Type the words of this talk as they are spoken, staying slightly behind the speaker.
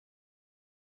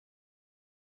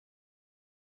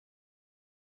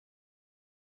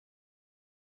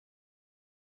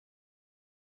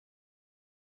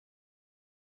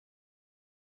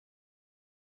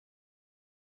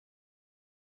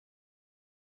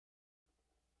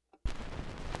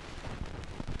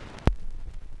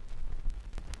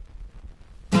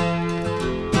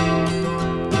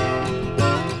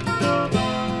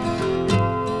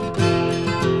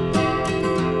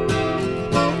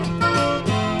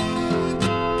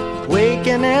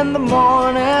Waking in the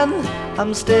morning,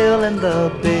 I'm still in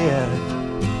the bed.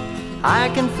 I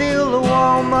can feel the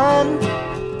woman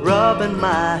rubbing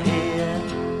my head.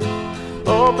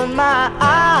 Open my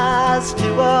eyes to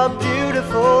a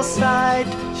beautiful sight.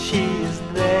 She's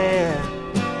there,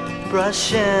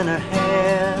 brushing her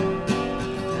hair.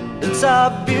 And it's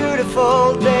a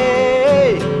beautiful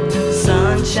day.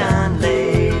 Sunshine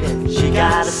lady, she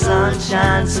got a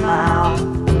sunshine smile.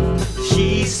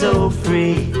 She's so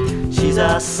free, she's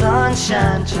a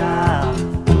sunshine child.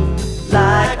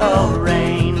 Like a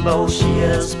rainbow, she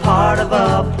is part of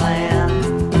a plan.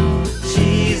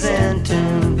 She's in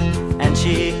tune and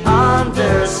she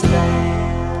understands.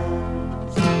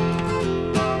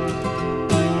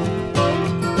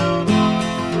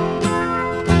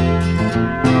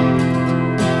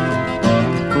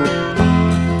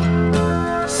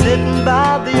 Sitting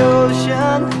by the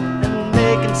ocean and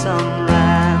making some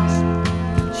rhymes.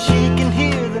 She can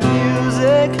hear the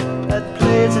music that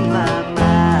plays in my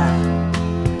mind.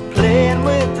 Playing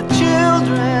with the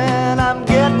children, I'm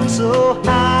getting so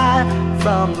high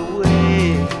from the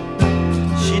way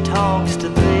she talks to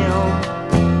them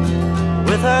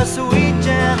with her sweet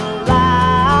gentle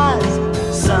eyes.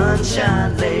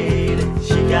 Sunshine lady,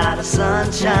 she got a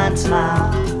sunshine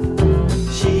smile.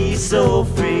 She's so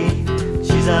free,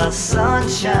 she's a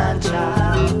sunshine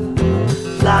child.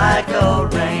 Like a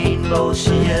rainbow,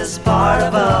 she is part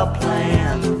of a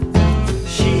plan.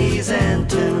 She's in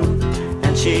tune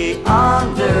and she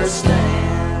understands.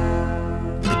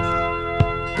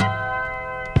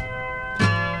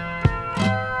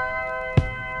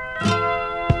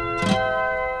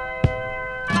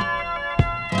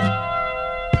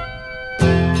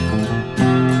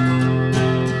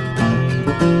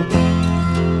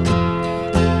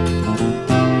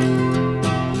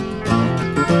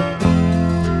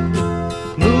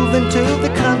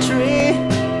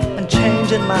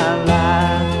 In my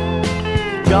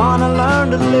life, gonna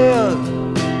learn to live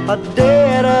a day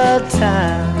at a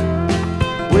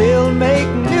time. We'll make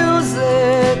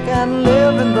music and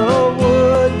live in the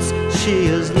woods. She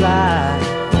is life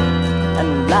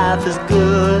and life is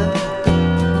good.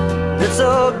 It's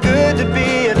so good to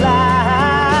be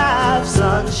alive.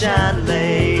 Sunshine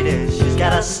lady, she's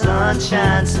got a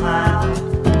sunshine smile.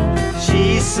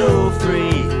 She's so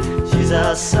free, she's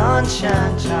a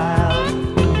sunshine child.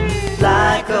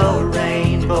 Like a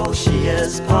rainbow, she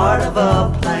is part of a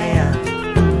plan.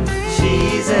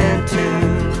 She's in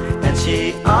tune and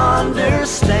she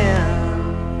understands.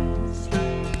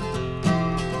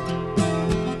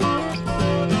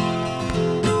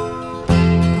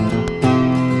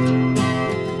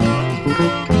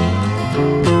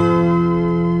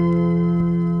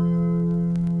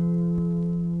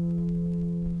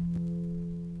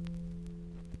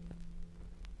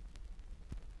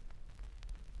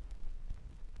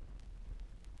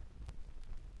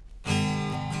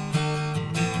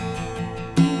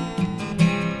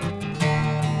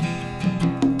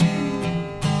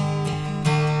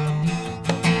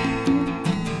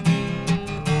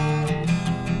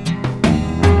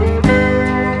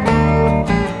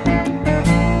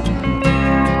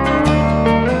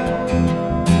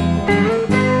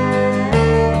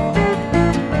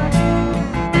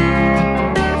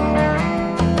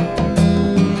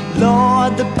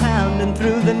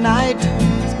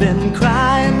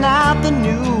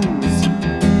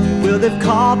 They've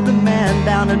caught the man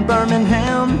down in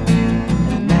Birmingham,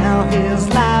 and now his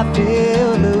life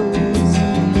he'll lose.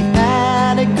 He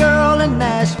had a girl in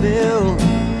Nashville,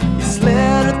 he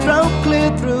slit her throat clear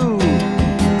through.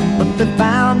 But they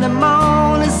found him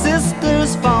on his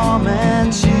sister's farm,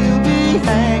 and she'll be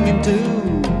hanging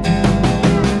too.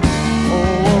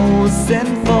 Oh,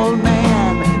 sinful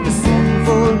man, the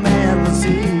sinful man was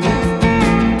he.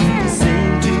 He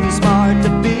seemed too smart to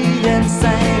be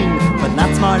insane, but not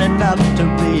smart enough to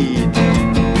read.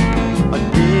 Or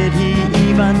did he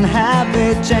even have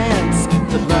a chance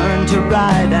to learn to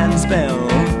write and spell?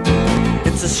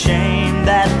 It's a shame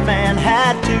that man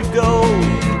had to go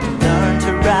to learn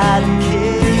to write and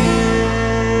kill.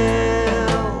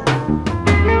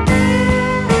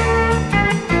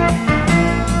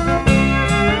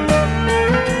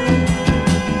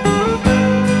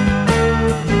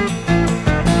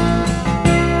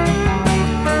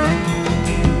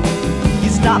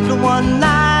 Stopped one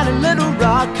night in Little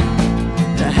Rock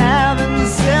to have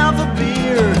himself a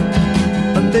beer,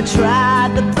 but they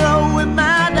tried to throw him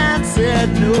out and said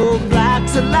no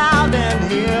blacks allowed in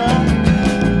here.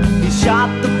 He shot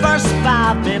the first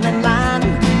 5 men in line.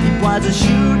 He was a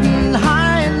shooting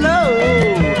high and low.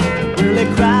 Well, he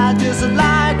cried just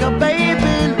like a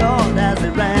baby, Lord, as he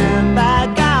ran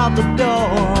back out the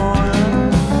door.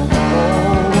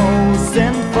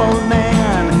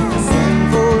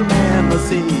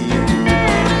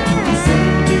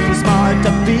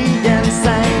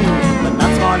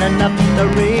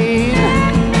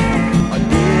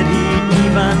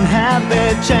 didn't have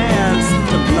their chance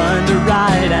to learn to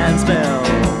write and spell.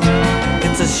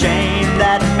 It's a shame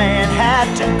that man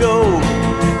had to go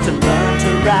to learn to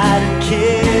ride and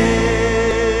kill.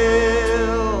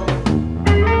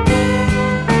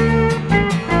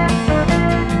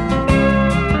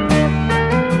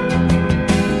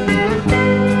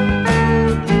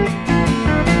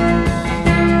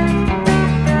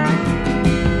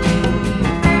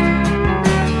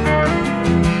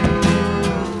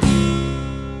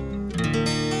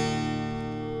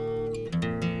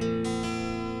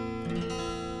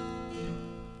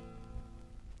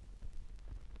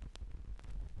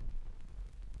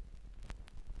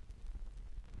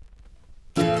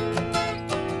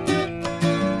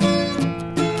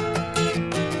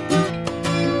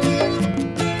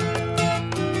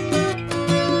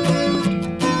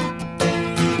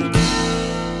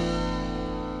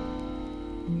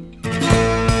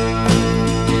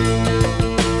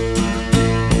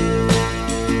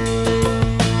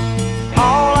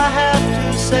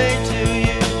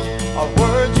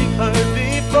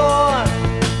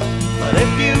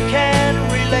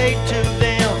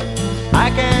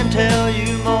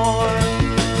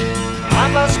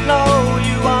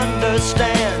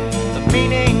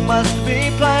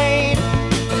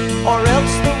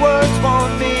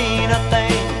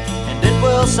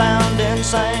 Sound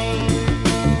insane.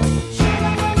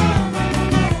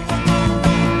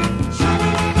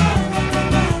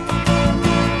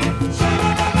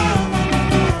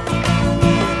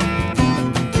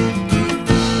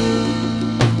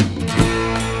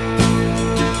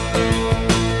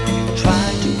 Try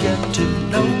to get to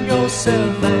know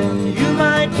yourself and you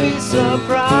might be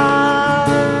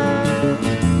surprised.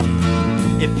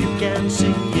 If you can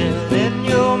see it in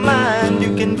your mind,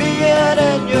 you can be it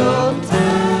in your time.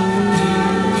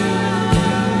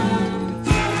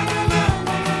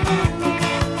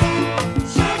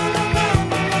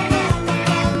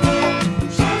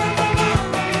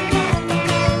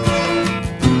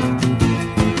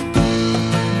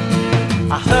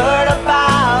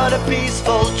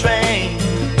 Peaceful train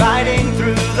riding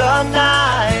through the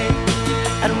night,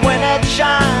 and when it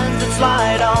shines its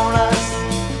light on us,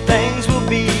 things will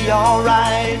be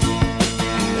alright.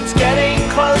 It's getting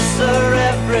closer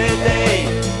every day,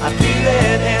 I feel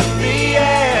it in the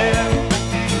air.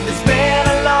 It's been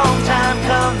a long time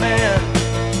coming,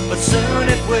 but soon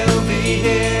it will be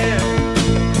here.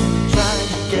 Try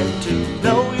to get to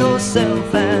know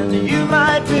yourself and you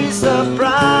might be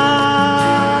surprised.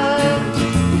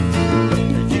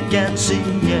 Can see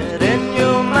it in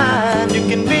your mind, you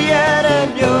can be it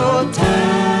in your time.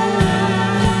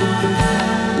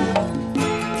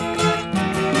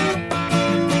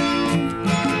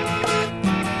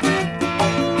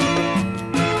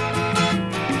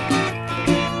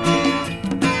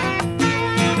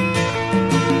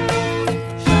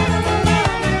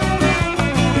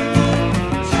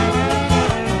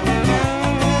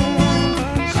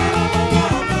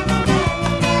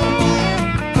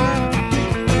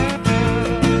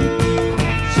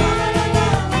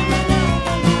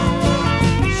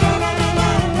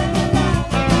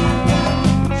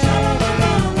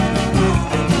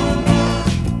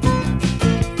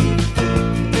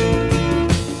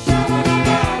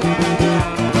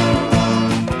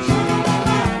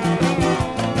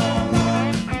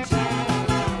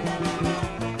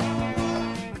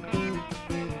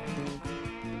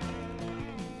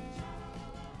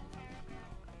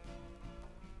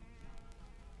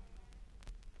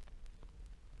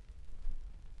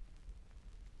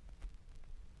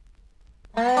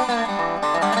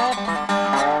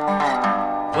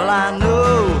 Well, I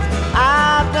know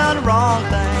I've done wrong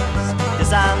things.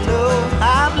 Yes, I know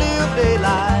I've lived a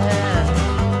lie.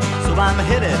 So I'm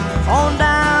headed on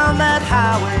down that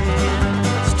highway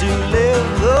to live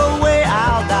the way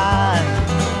I'll die.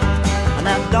 And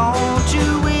now don't you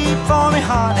weep for me,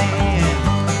 honey.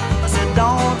 I said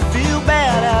don't feel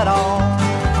bad at all.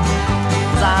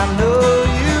 'Cause I know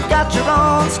you've got your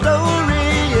own story.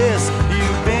 Yes,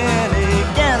 you've been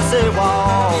against a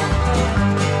wall.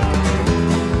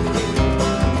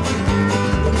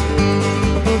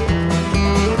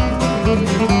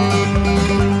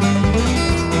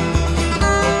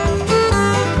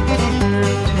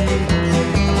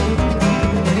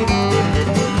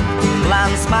 Well,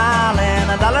 I'm smiling,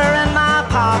 $1 in my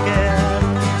pocket,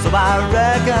 so I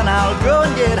reckon I'll go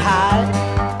and get high.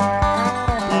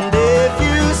 And if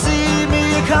you see me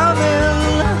coming,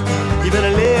 you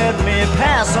better let me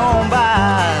pass on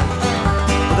by.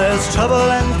 There's trouble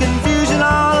and confusion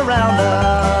all around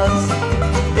us.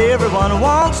 Everyone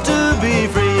wants to be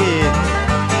free.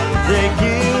 They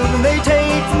give and they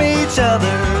take from each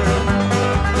other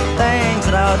things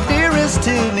that are close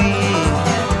to me.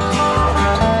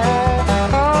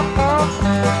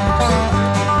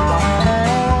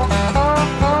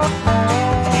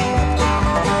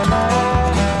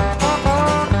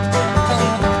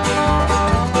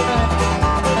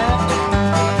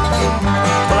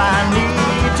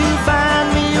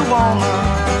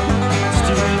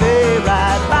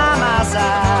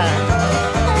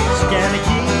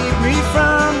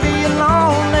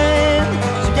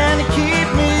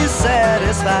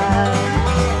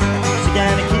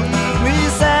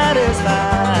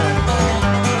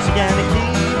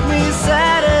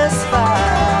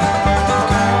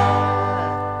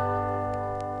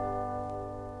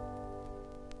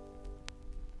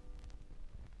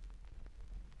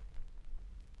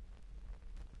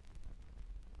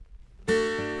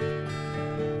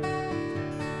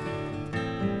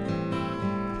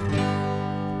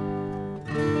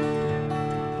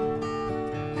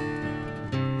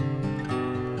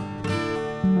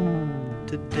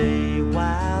 Today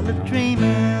while a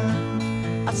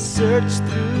dreaming, I searched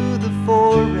through the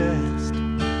forest,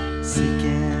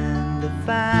 seeking to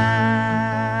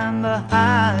find the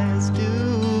highest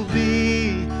to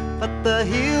be. But the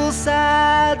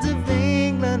hillsides of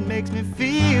England makes me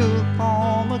feel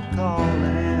home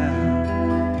a-calling,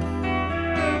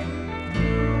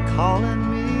 calling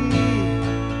me.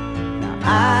 Now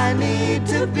I need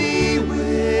to be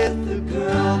with the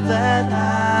girl that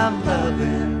I'm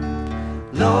loving.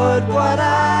 Lord, what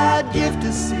I'd give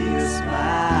to see her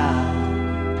smile,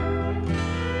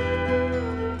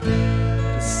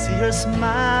 to see her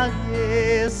smile,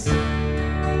 yes.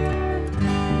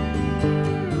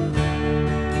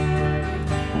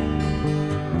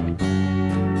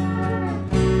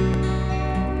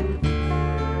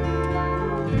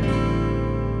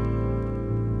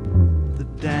 The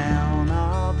down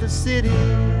of the city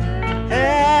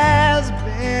has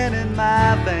been in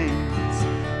my veins.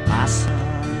 My son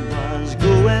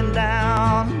going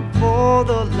down for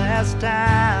the last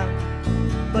time,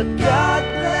 but God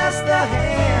bless the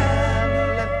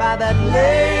hand left by that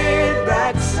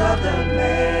laid-back Southern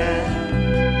man.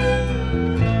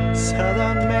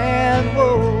 Southern man,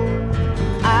 whoa,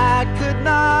 I could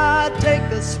not take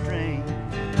the strain.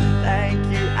 Thank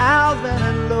you, Alvin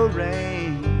and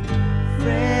Lorraine.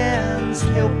 Friends,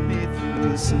 help me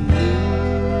through some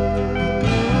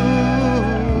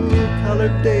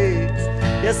blue-colored days.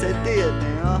 Yes, it did now.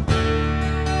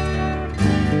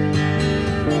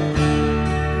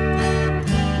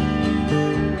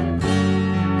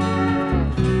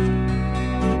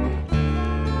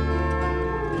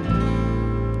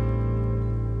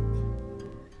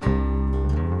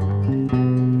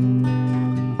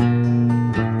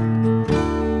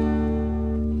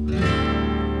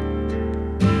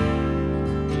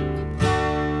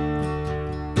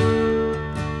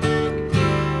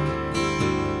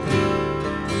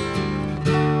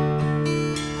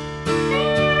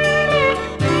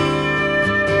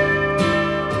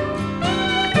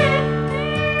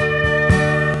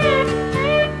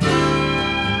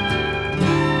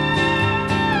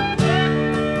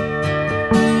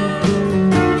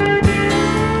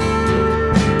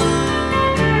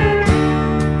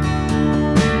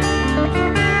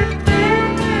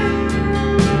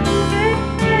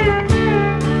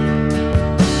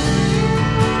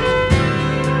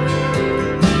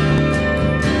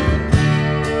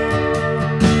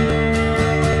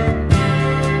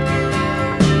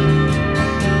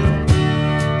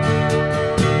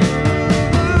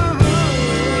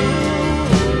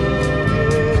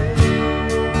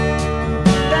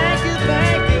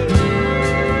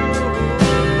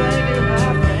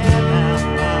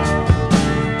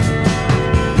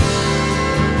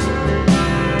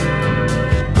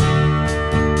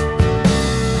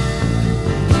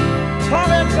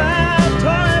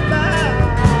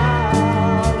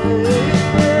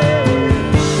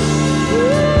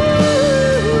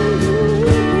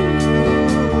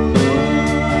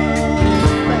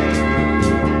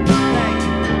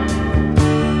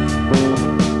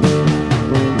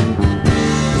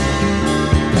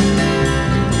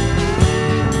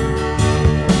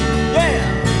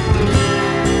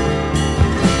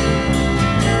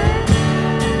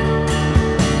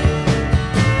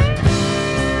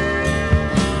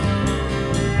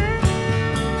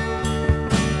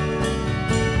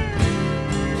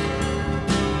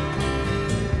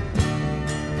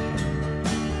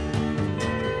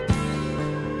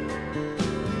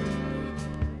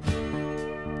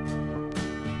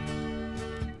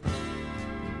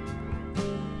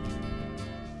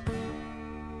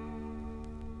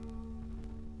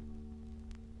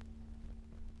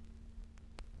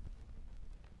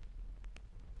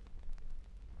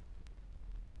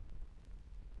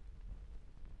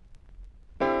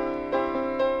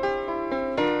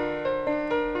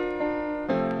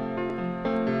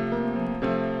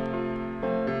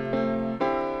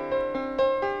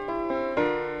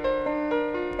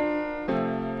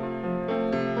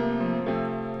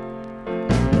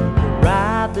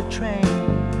 ride the train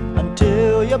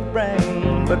until your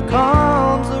brain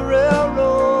becomes a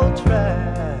railroad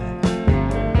track,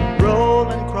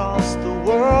 rolling across the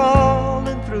world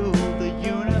and through the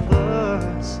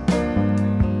universe.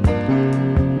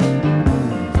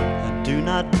 Do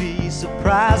not be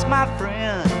surprised, my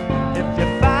friend, if you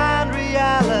find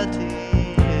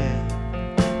reality,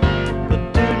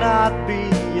 but do not be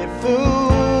a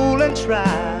fool and try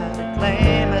to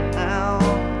claim it now.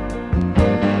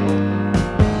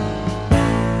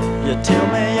 You tell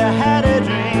me you had a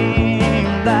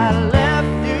dream that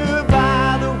left you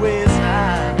by the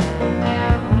wayside.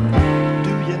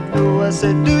 Do you know, I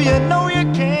said, do you know you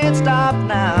can't stop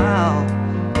now?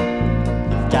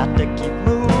 You've got to keep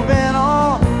moving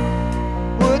on.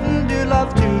 Wouldn't you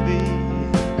love to be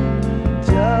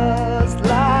just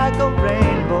like a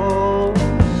rainbow,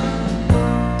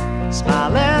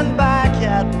 smiling back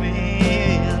at me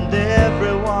and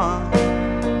everyone?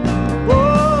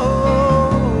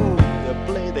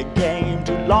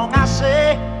 Long I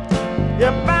say,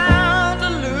 you're bound to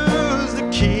lose the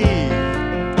key.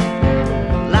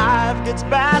 Life gets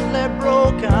badly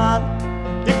broken,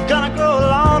 you're gonna grow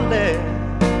lonely.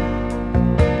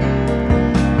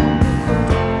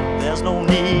 There's no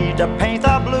need to paint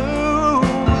the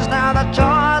blues, now the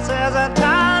choice is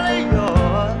entirely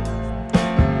yours.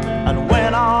 And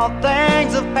when all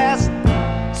things have passed,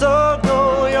 so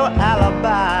go your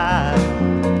alibi.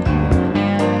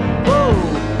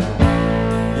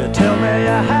 Tell me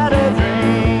you had a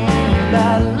dream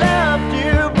that left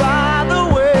you by the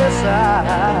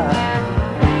wayside.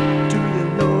 Do you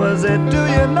know, I said, do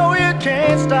you know you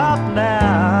can't stop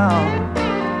now?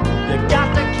 You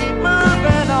got to keep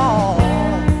moving on.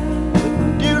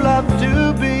 Wouldn't you love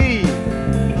to be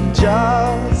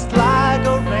just like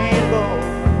a rainbow,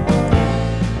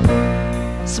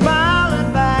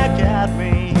 smiling back at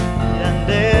me and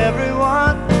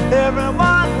everyone,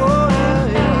 oh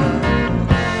yeah.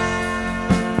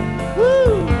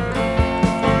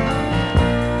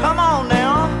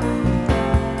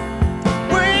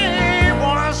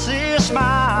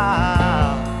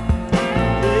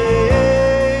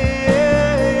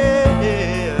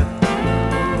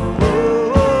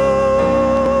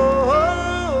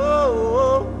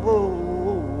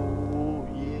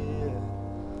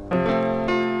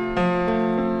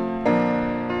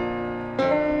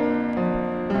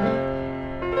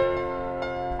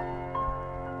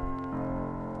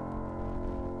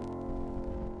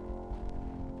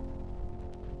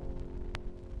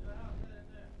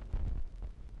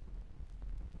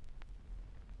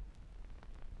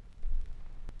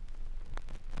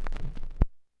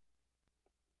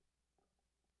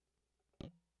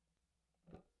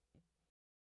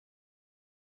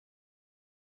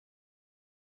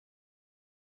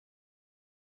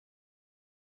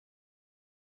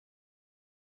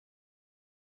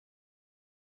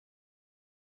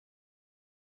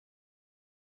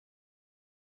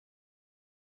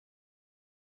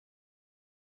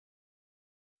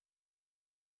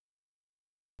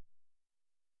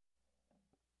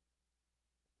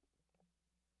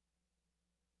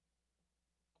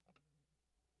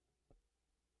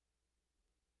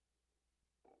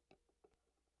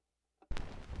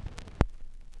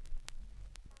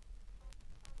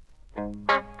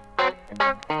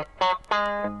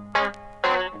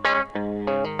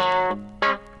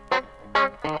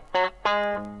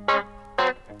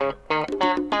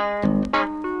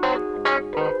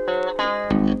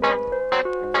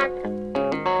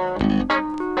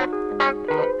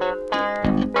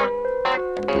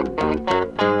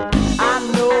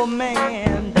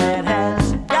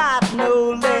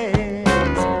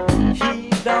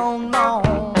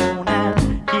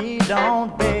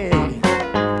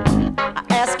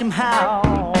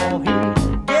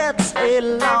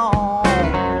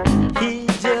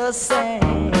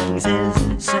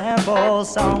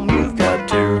 Song. You've got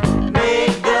to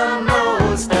make the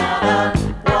most out of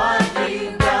what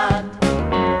you got.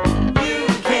 You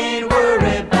can't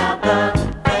worry about the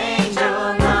things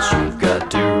you're not. You've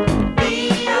got to be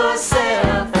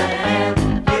yourself and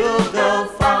you'll go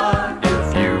far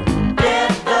if you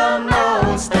get the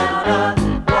most out of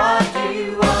what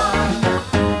you are.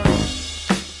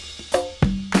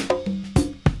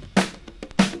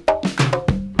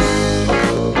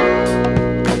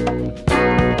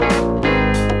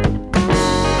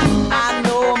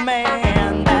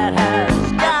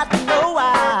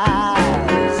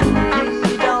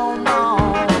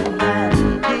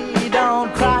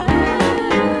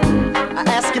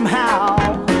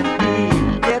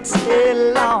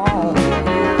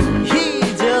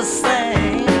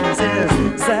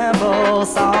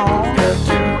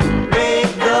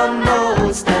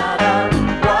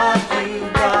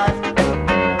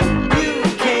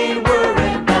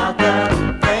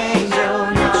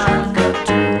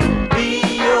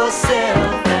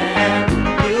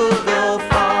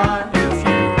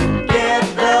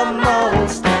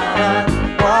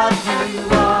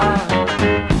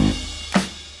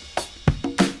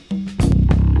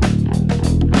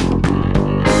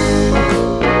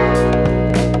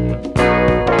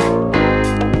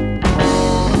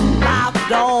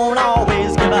 don't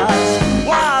always give us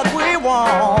what we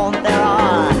want. There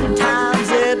are times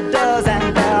it does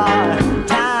and there are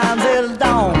times it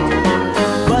don't.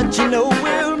 But you know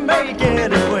we'll make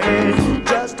it if we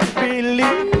just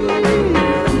believe.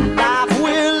 Life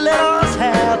will let us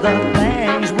have the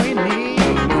things we need.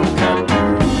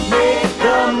 Make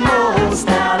the most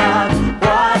out of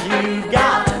what you've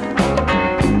got.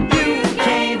 You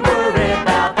can't worry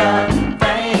about the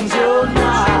things you're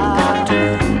not.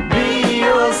 Be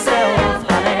yourself,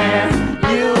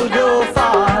 honey, you'll go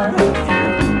far.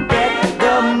 Get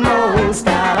the most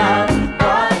out of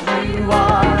what you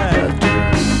are.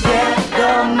 Get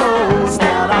the most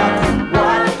out of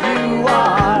what you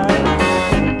are.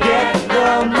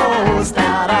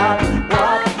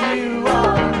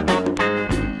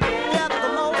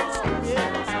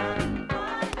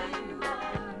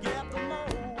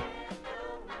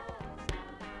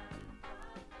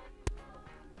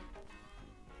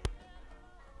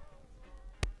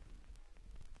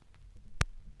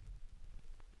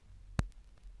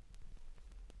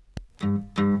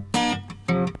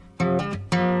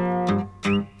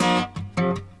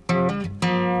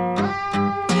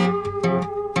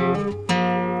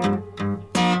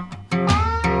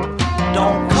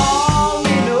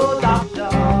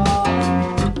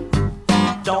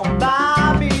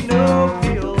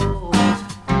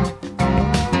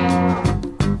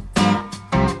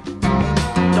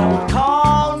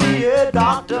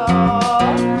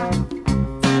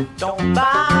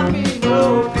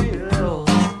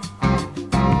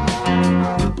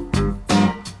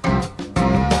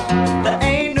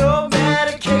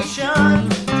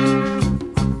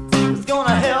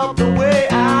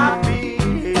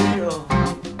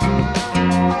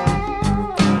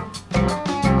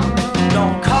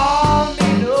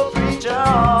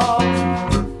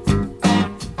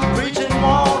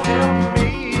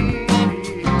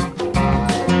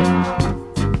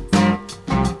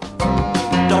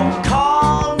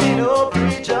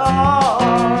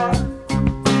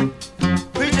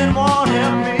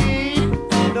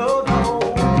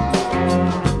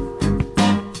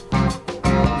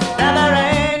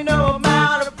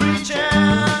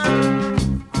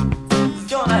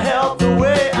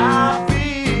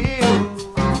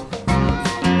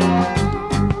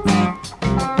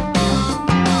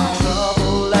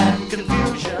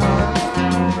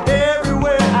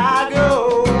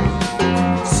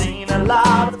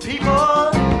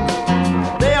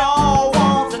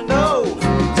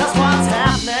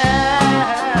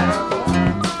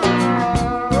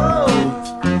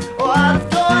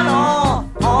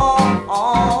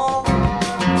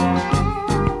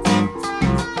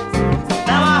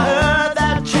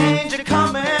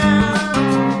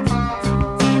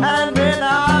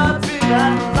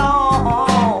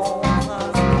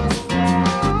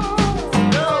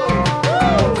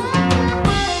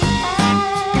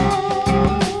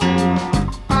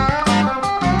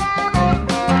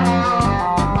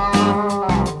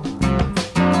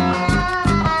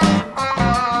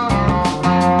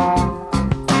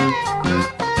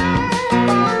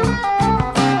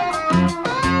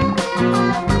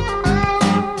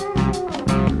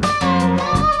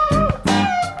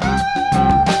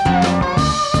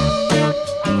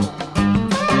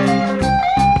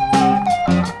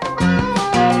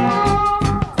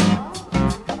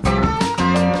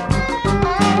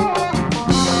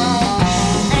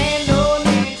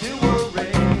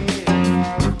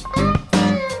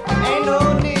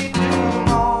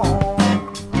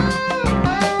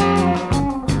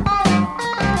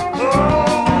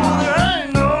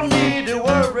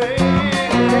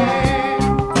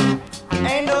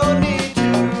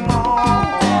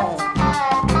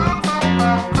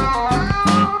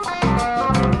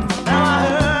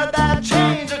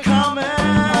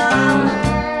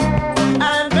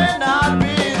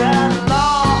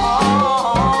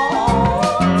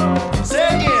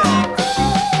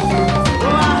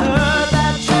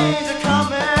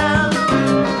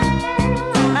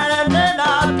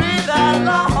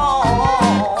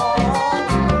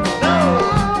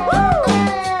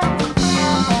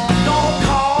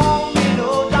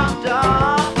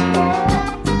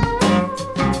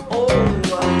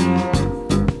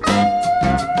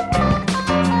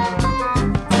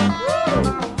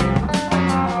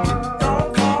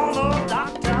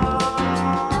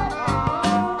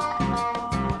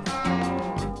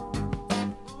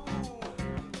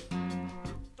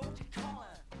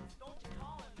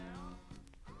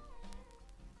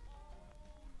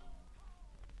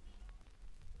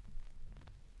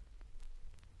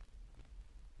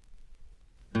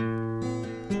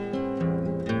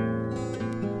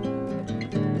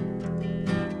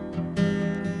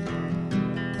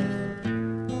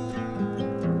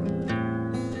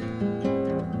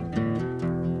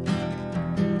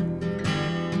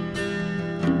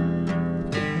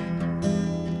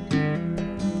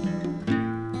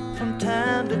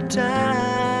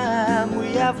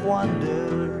 have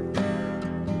wondered.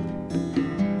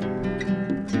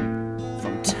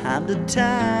 From time to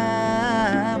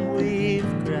time we've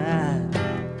cried.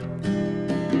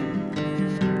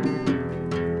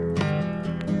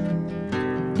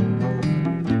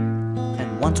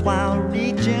 And once while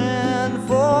reaching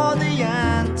for the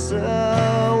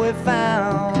answer we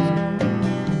found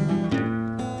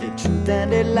a truth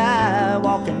and a lie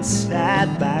walking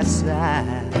side by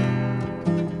side.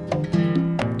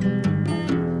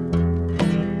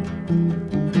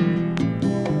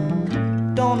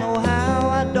 Don't know how,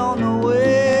 I don't know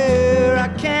where, I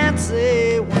can't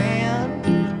say when.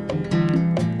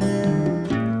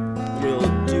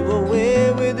 We'll do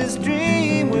away with this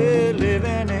dream we're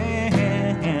living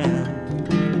in.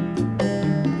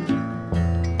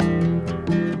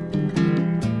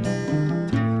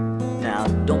 Now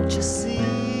don't you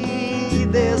see,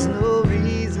 there's no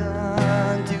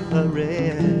reason to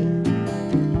hurry,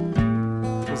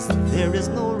 'cause there is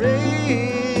no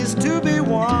race to be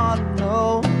won.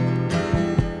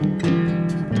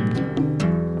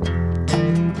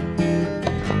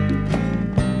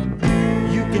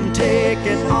 Take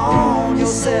it on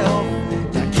yourself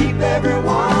to keep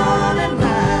everyone in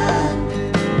mind.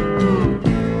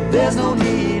 There's no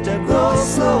need to grow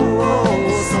so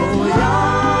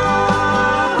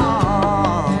young.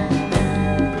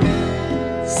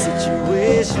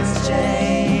 Situations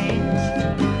change,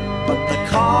 but the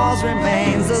cause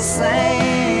remains the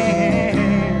same.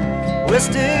 We're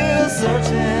still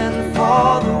searching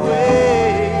for the way.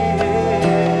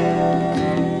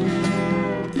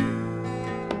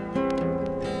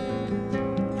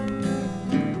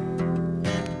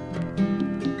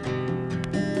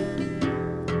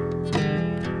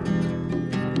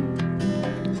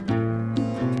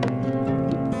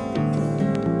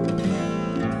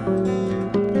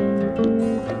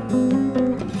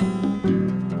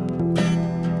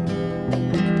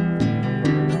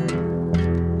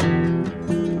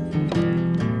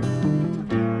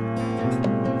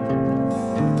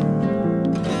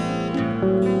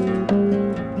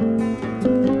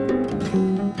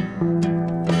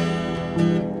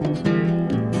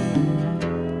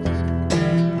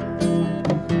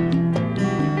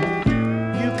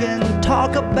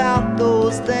 About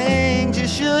those things you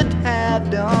should have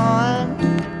done.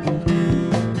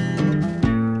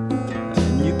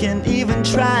 You can even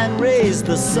try and raise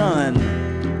the sun.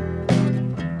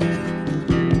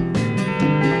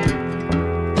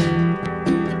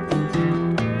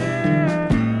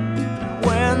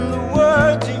 When the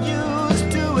words you use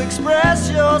to express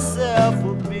yourself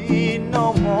will be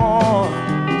no more,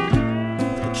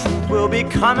 the truth will be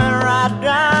coming right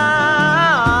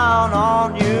down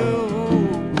on you.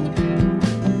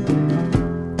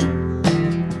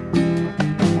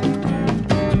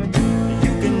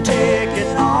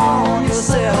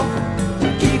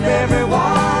 Keep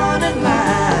everyone in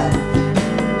mind.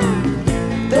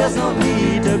 There's no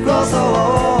need to grow so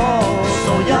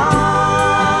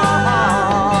young.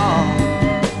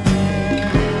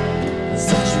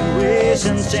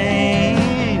 Situations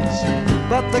change,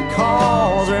 but the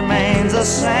cause remains the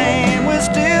same. We're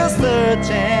still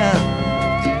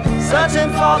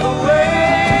searching for the way.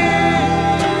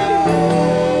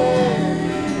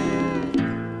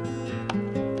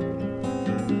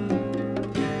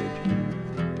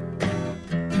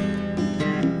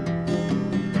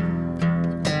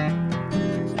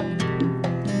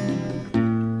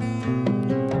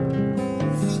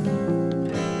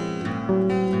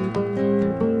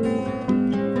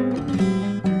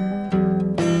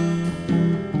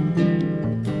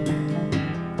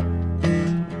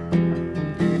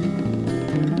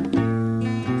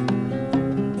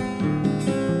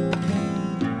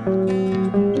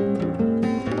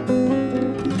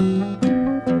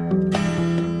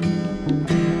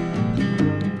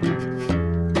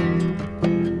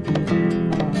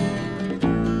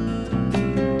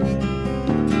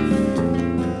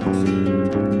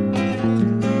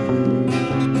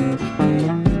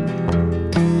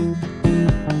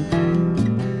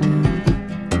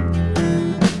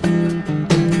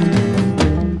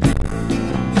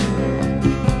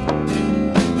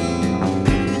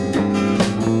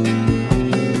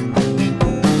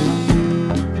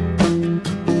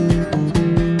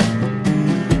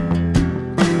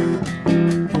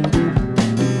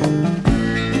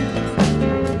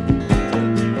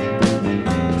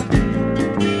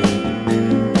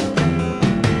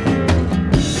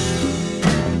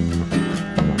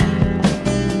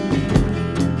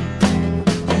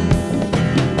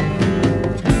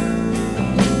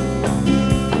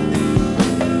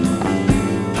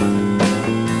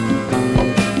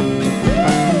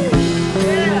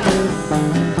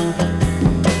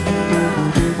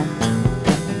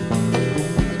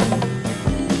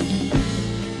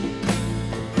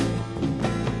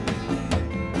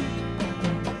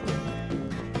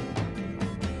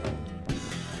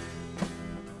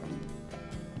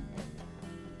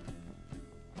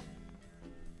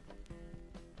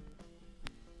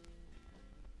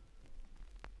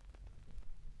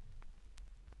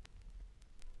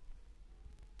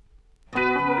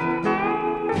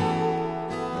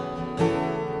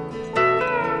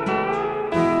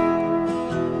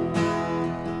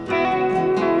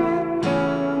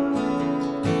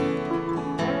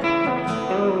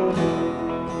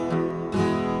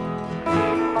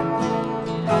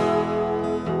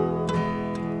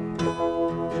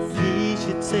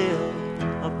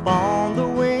 upon the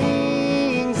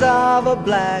wings of a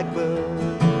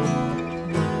blackbird.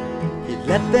 He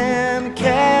let them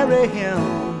carry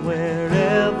him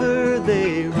wherever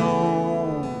they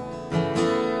roam.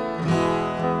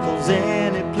 'Cause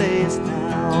any place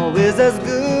now is as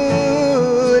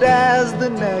good as the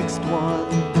next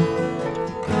one.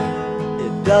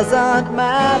 It doesn't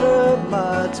matter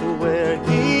much where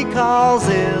he calls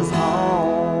his home.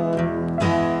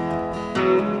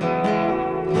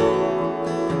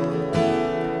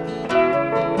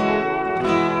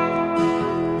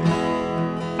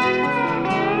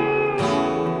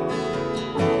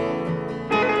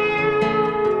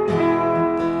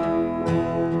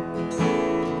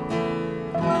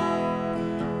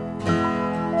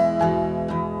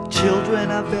 Children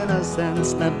of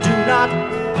innocence, now do not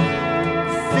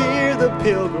fear the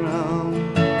pilgrim,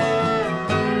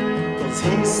 'cause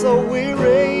he's so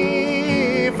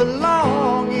weary, for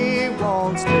long he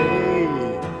won't stay.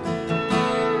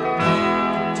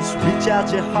 Just reach out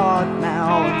your heart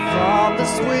now, and from the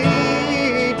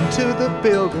sweet to the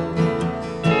pilgrim,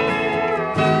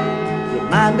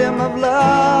 remind him of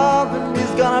love, and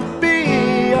he's gonna be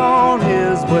on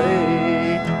his way.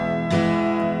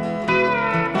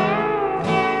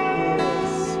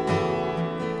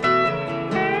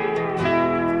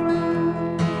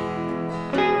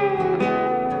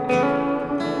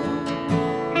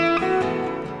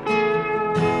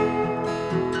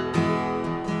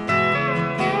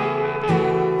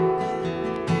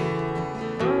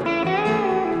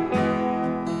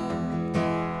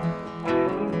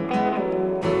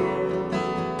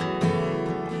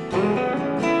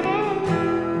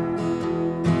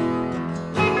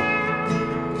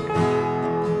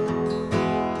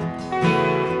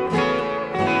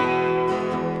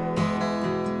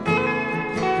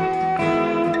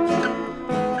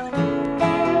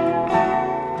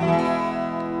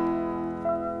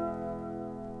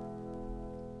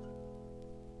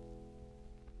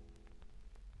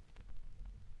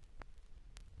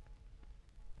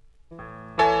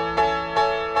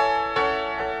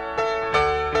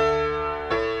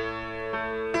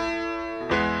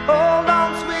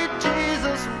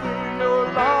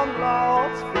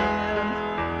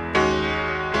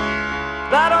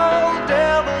 That old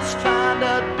devil's trying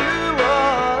to do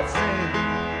us in.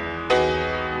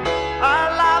 Our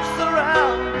lives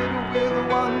surrounded with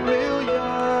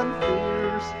 1,000,000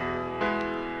 fears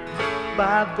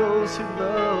by those who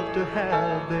love to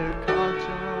have their